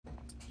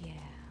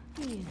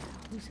You know,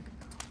 who's a good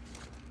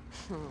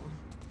girl? Oh,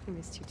 I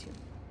missed you too.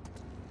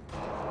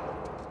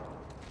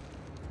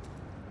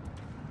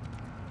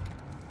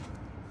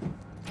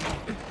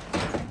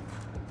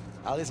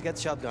 Alice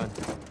gets shot done.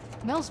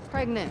 Mel's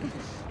pregnant.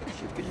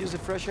 She could use the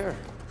fresh air.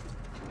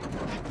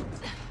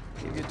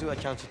 Give you two a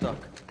chance to talk.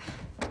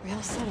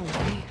 Real subtle,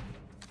 eh?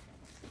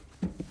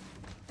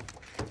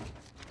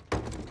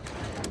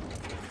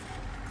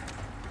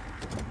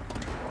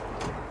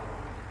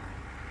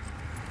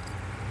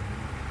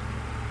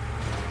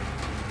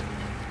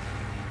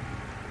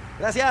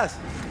 Gracias.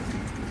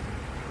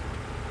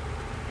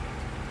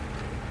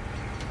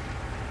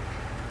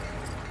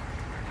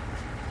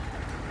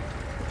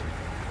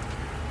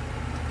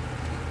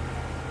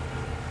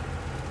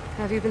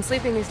 How have you been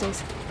sleeping these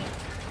days?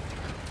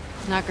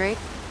 Not great?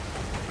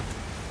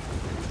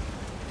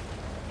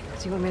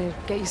 Do you want me to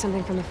get you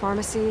something from the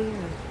pharmacy,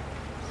 or...?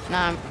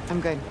 Nah, I'm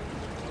good.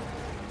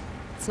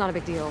 It's not a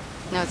big deal.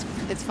 No,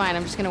 it's fine.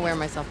 I'm just gonna wear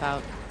myself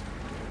out.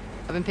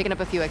 I've been picking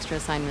up a few extra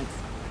assignments.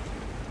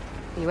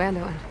 You and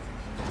Owen.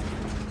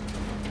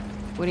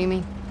 What do you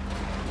mean?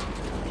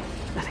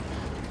 Nothing.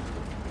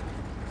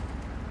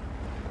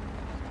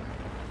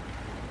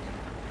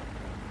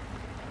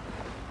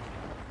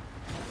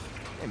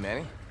 Hey,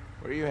 Manny.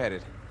 Where are you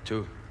headed?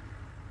 2.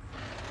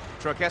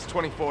 Truck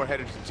S-24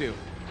 headed to 2.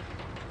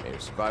 May your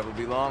survival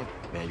be long.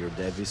 May your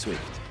death be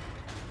swift.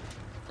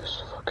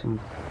 This fucking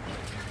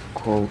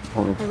quote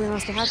or Maybe we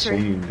lost a hatchery.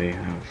 saying they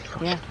have.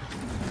 Yeah.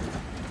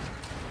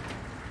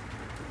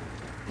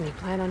 Any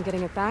plan on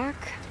getting it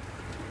back?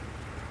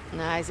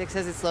 Nah, Isaac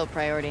says it's low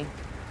priority.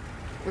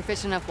 We're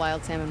fishing enough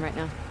wild salmon right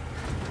now.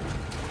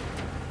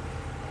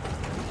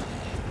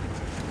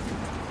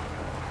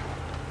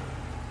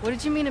 What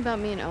did you mean about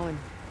me and Owen?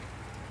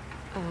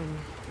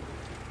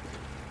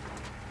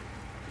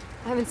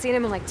 I haven't seen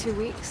him in like 2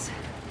 weeks.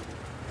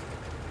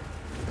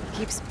 He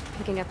keeps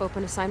picking up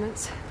open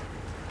assignments.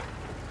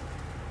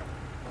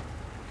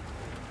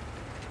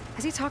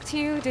 Has he talked to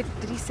you? Did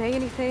he say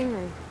anything,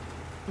 or...?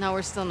 No,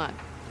 we're still not.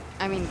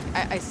 I mean,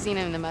 I seen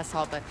him in the mess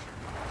hall, but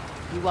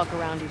we walk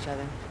around each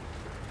other.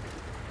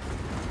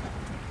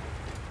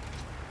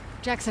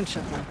 Jackson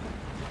shook me.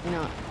 You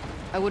know,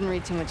 I wouldn't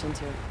read too much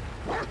into it.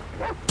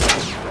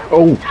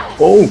 Oh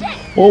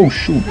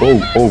shoot,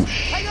 oh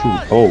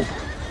shoot, oh.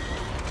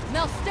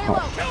 Mel, stay Oh, low!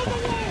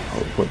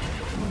 oh,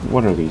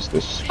 what are these?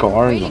 The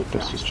scar? No,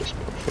 this is just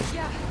perfect.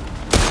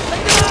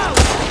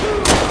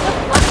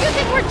 What do you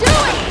think we're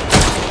doing?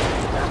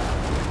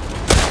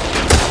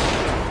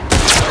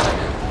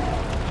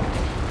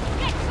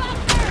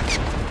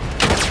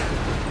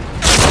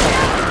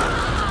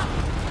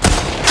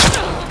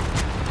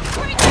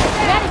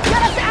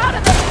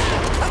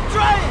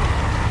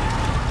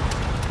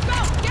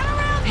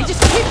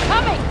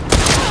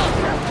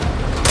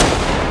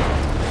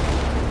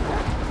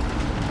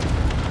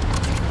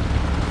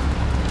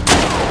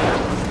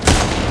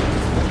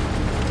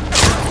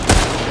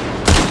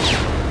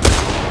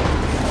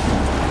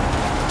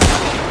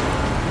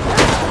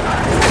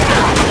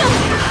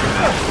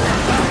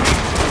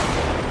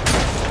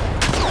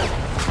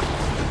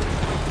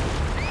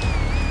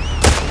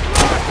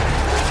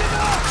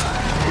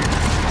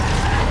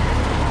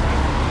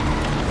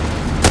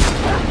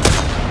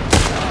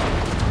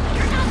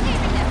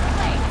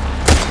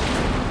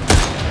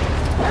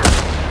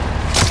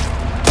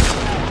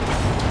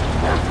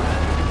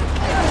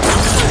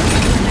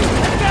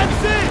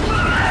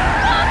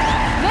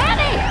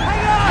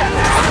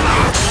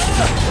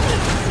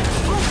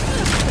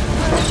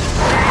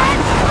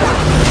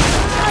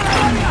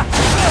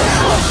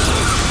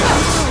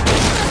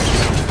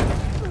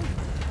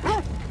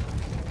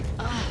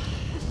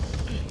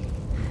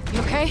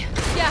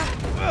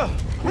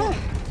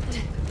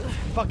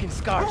 Fucking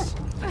scars.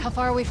 How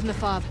far away from the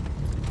fob?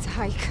 It's a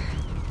hike.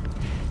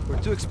 We're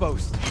too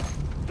exposed.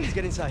 Let's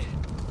get inside.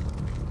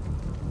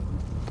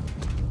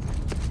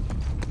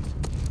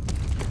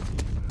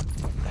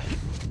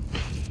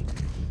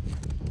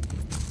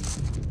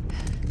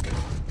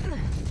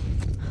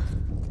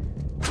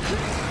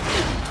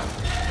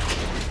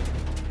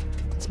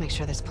 Let's make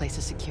sure this place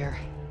is secure.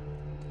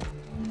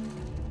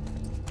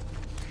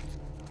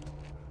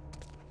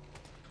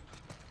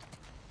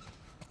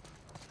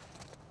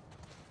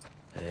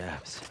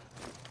 Abs.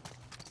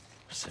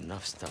 There's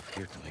enough stuff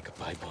here to make a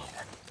pipe bomb.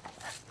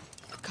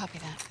 Copy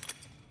that.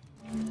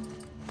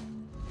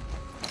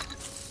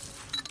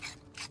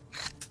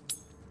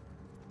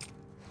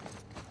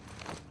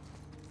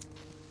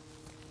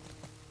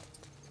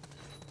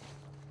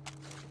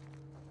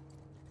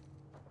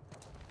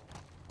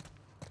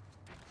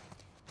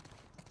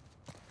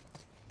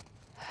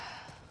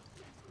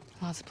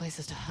 Lots of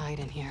places to hide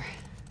in here.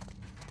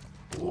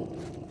 Guys,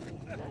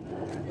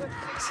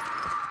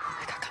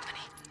 I got company.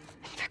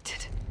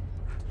 Infected.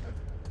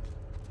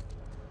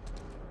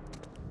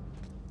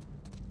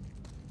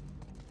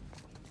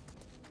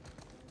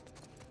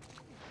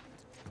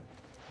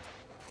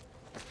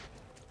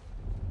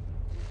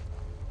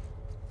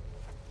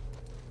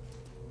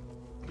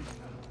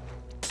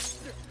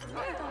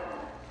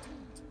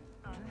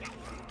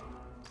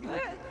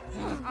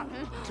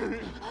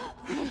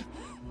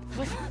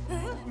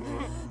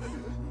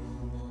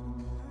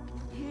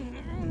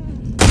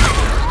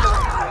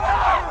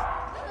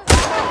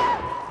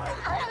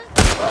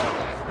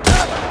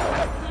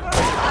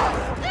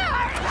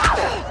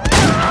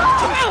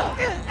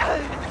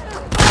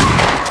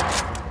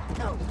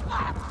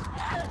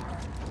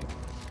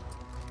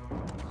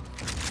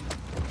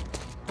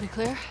 We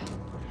clear?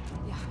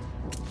 Yeah.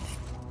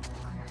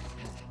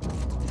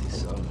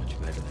 So much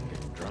better than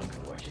getting drunk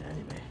and watching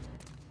anime.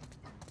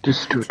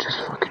 This dude just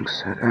fucking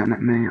said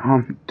anime.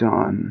 I'm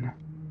done.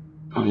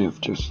 I have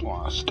just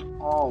lost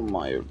all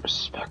my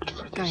respect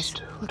for this Guys,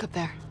 dude. look up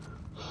there.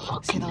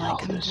 Fucking the light hell,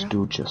 coming this through?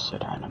 dude just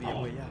said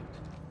anime. Way out.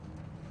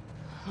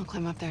 I'll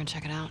climb up there and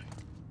check it out.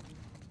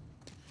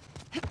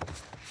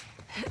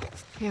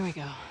 Here we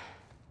go.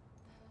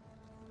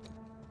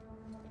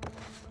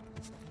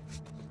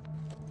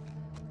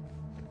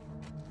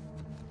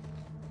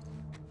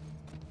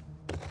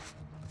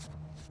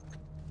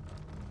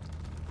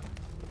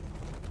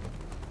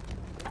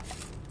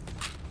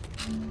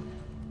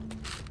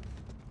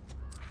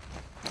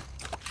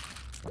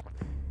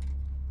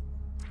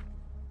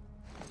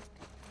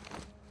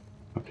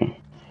 Okay.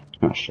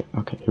 Oh shit.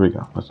 Okay, here we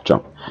go. Let's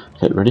jump.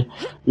 Okay, ready?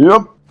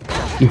 Yep.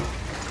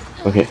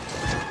 Okay. Okay,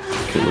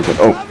 we're good.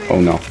 Oh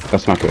no.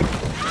 That's not good.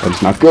 That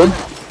is not good.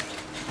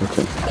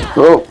 Okay.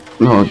 Oh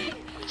no.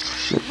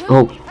 Shit.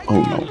 Oh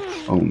no.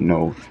 Oh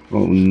no.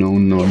 Oh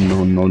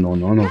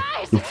no no.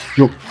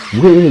 Yo,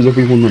 where is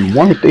everyone then?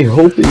 Why aren't they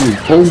helping me?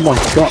 Oh my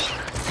god.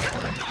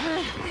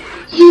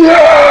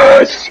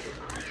 Yes!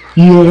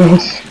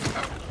 Yes!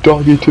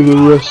 Doggy to the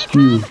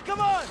rescue!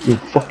 Yo,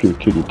 fuck your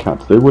kitty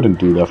cats. They wouldn't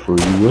do that for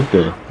you, would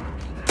they?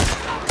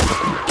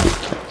 Fucking kitty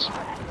cats.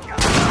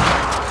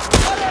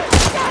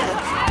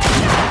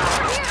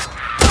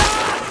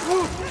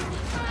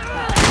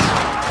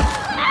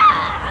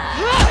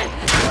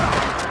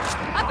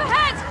 Up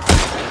ahead!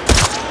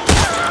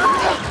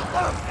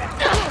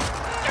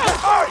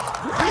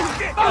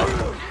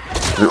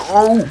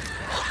 Oh!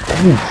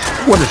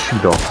 What is she,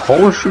 the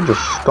hoe? She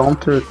just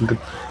stomped the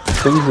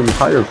thing's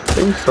entire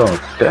face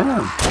off.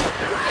 Damn.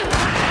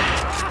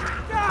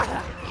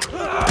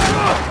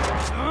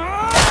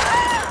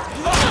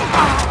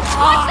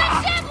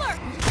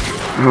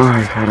 Oh,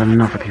 I've had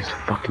enough of these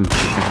fucking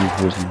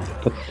shivers.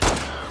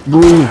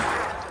 Boom!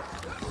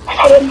 I've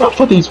had enough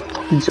of these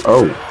fucking.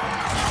 Oh.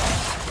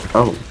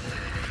 Oh.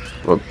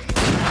 Well.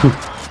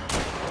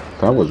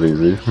 That was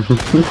easy.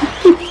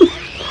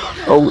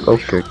 Oh,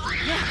 okay.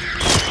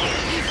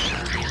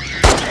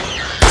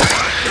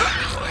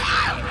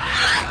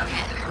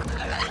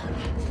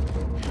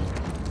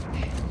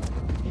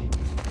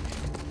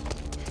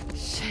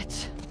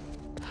 Shit.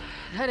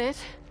 That it?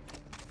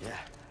 Yeah.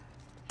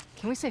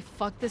 Can we say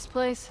fuck this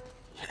place?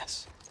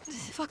 Yes.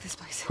 Fuck this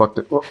place. Fucked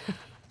it. Oh.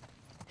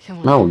 Come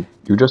on. No,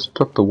 you just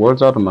took the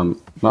words out of my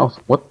mouth.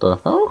 What the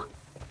hell?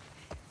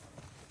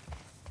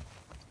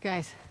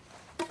 Guys,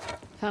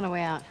 found a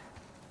way out.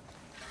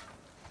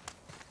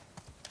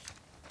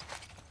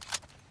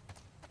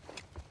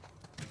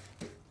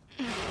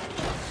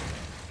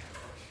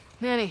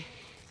 Manny,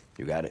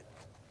 You got it.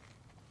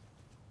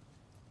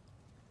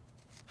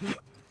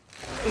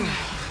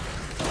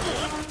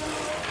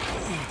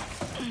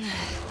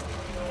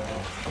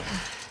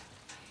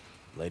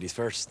 Ladies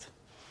first.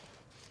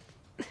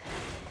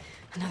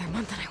 Another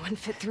month and I wouldn't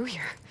fit through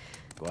here.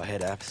 Go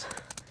ahead, Abs.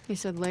 you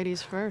said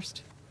ladies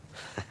first.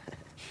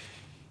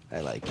 I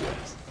like you,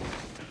 Abs.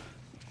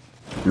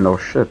 No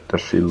shit,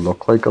 does she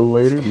look like a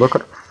lady? Look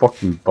at her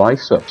fucking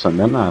biceps and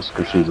then ask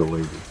her she's a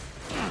lady.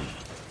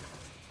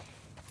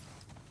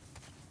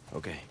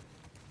 Okay.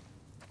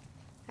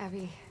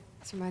 Abby,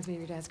 this reminds me of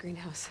your dad's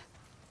greenhouse.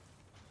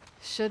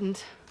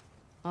 Shouldn't.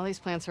 All these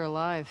plants are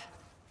alive.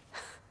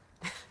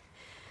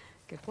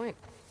 Good point.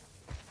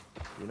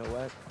 You know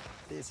what?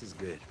 This is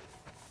good.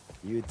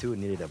 You two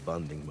needed a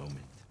bonding moment.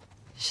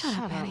 Shut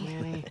up, Annie.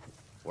 Manny.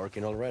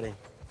 Working already.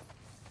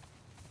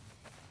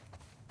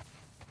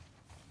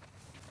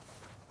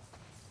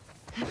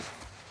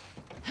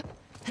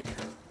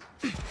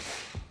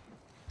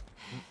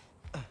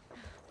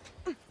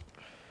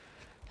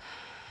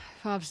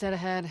 Bob's dead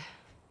ahead.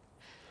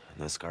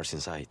 No scars in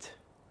sight.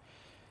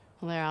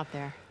 Well, they're out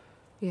there.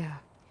 Yeah.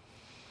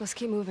 Let's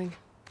keep moving.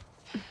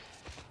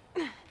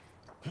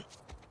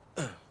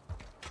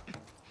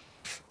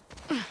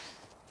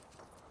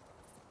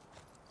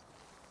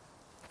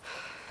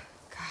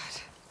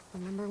 God,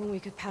 remember when we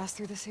could pass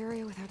through this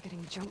area without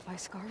getting jumped by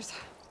scars?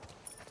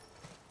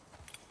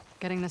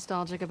 Getting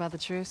nostalgic about the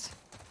truce?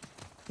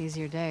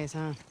 Easier days,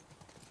 huh?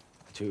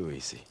 Too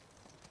easy.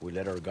 We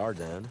let our guard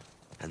down,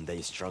 and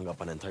they strung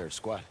up an entire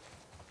squad.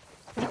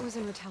 That was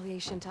in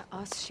retaliation to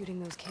us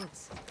shooting those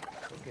kids.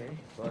 Okay,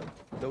 but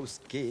those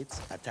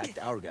kids attacked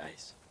our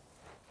guys.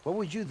 What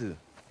would you do?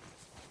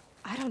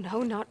 I don't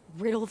know, not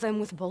riddle them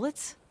with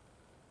bullets?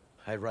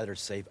 I'd rather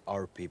save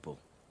our people.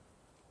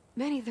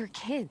 Manny, they're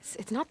kids.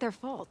 It's not their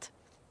fault.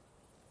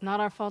 Not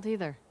our fault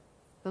either.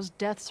 Those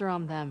deaths are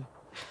on them.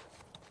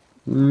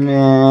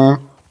 Nah.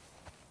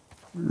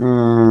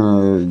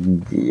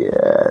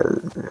 Yeah,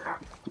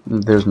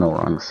 there's no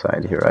wrong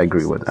side here. I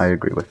agree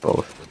with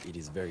both. But it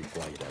is very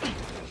quiet out here.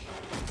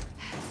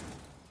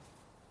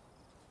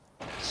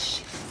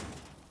 Shit.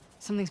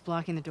 Something's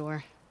blocking the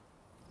door.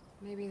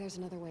 Maybe there's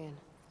another way in.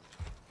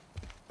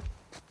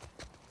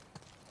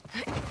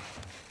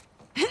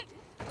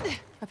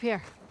 Up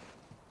here.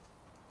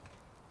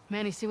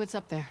 Manny, see what's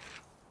up there.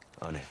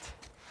 On it.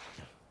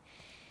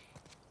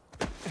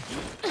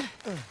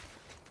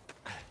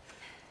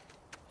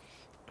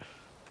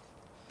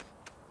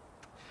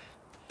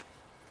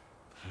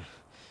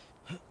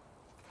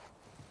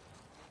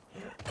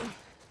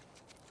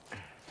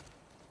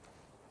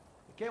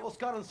 The cable's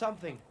caught on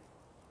something.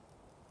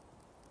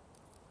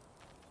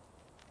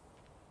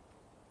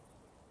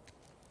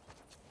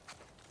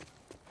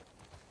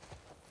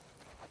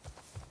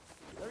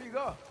 There you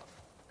go.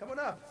 Come on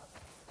up.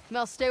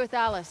 Mel, stay with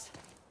Alice.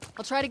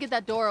 I'll try to get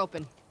that door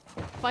open.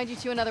 Find you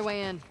two another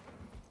way in.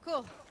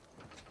 Cool.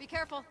 Be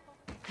careful.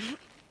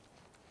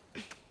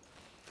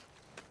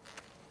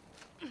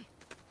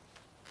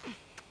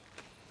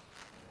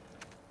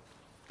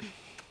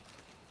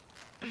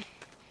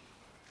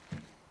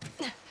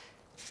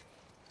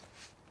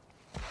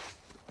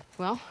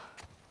 Well?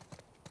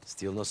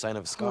 Still no sign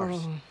of scars.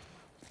 Oh.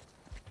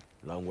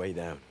 Long way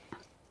down.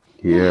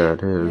 Yeah,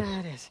 it is. Yeah,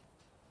 it is.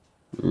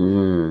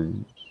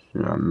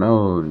 Yeah,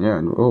 no,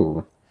 yeah,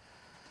 oh.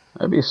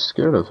 I'd be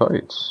scared of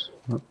heights.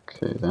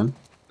 Okay, then.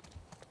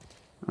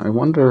 I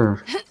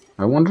wonder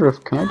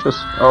if, can I just,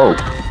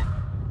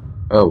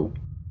 oh.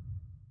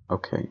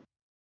 Okay.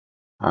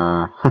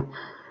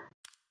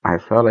 I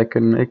thought I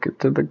could make it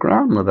to the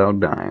ground without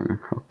dying.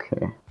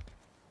 Okay.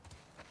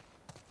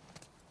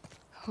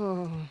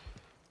 Oh.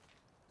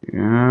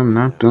 Yeah, I'm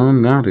not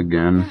doing that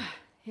again.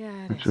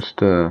 Yeah, it Let's is.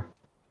 just,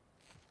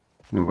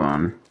 move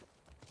on.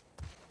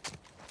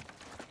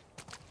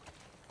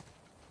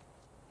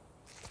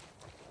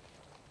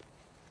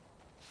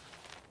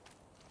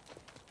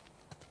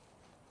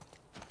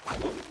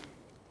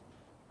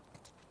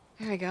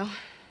 There we go.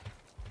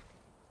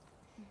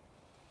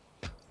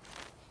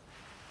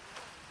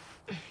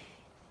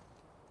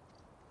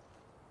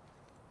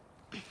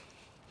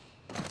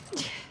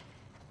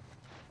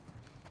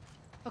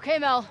 Okay,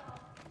 Mel.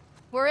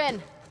 We're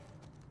in.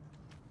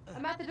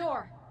 I'm at the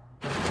door.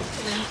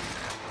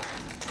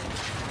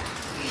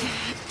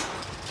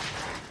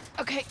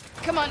 Okay,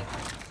 come on.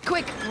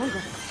 Quick.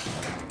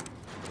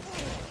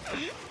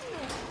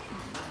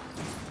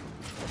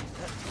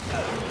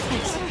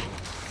 Thanks.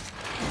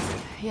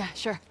 Yeah,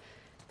 sure.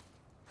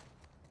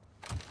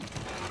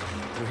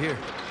 We're here.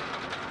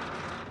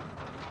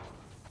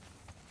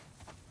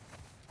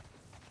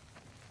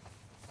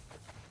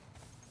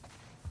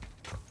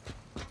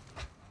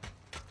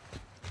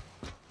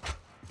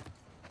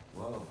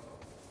 Whoa.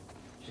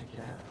 Check it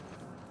out.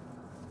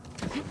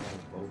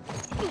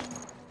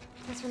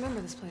 Let's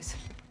remember this place.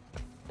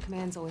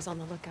 Command's always on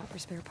the lookout for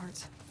spare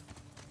parts.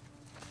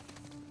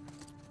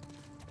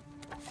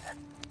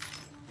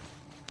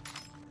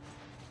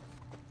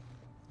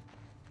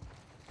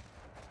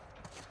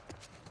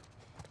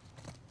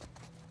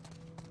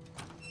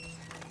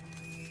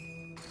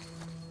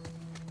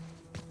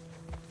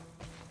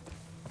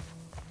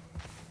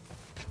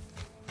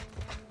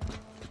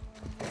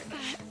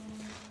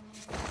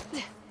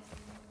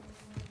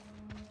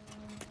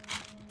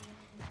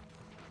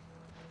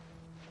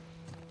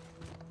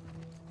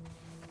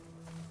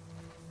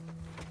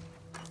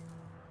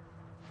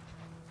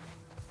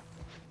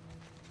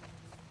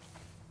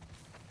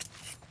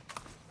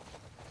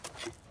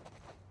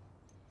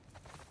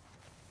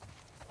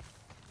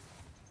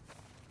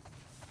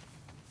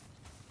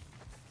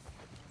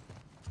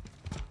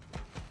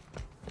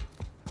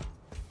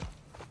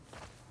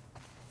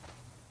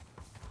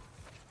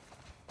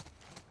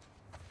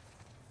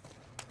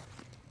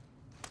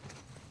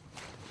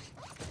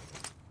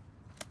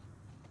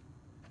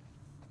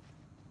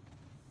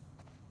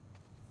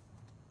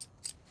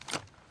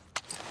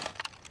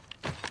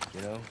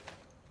 You know,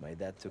 my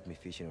dad took me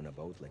fishing on a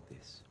boat like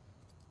this.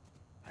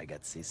 I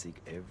got seasick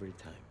every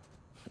time.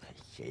 I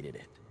hated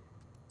it.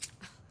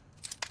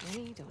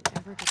 Benny, don't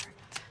ever get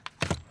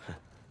pregnant.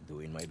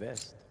 Doing my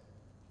best.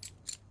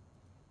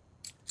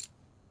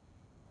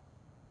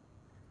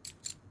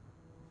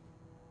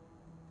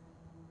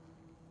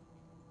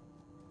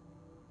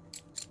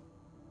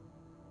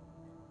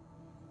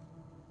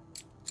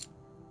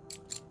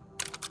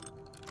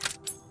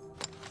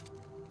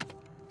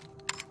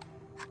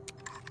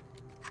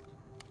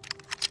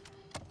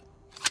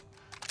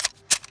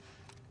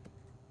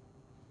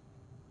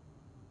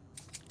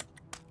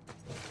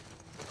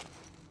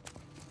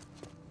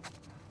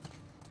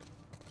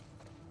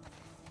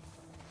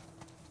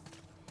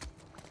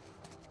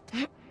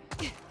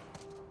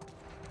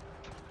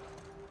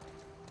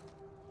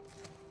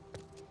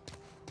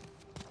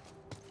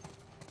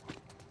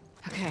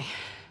 Okay.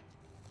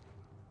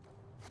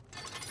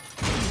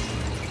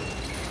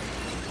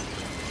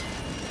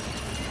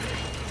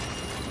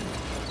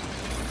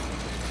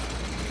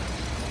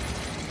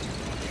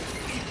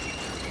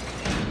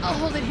 I'll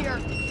hold it here.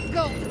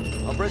 go.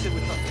 I'll brace it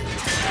with something.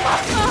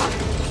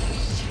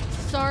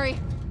 Sorry.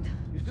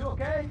 You still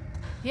okay?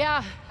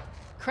 Yeah,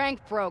 crank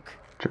broke.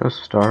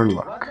 Just our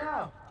What luck.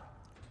 now?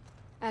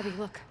 Abby,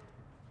 look.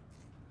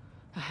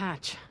 A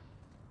hatch.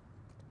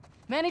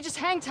 Manny, just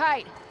hang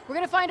tight. We're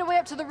gonna find a way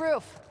up to the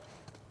roof.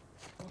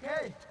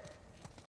 Okay.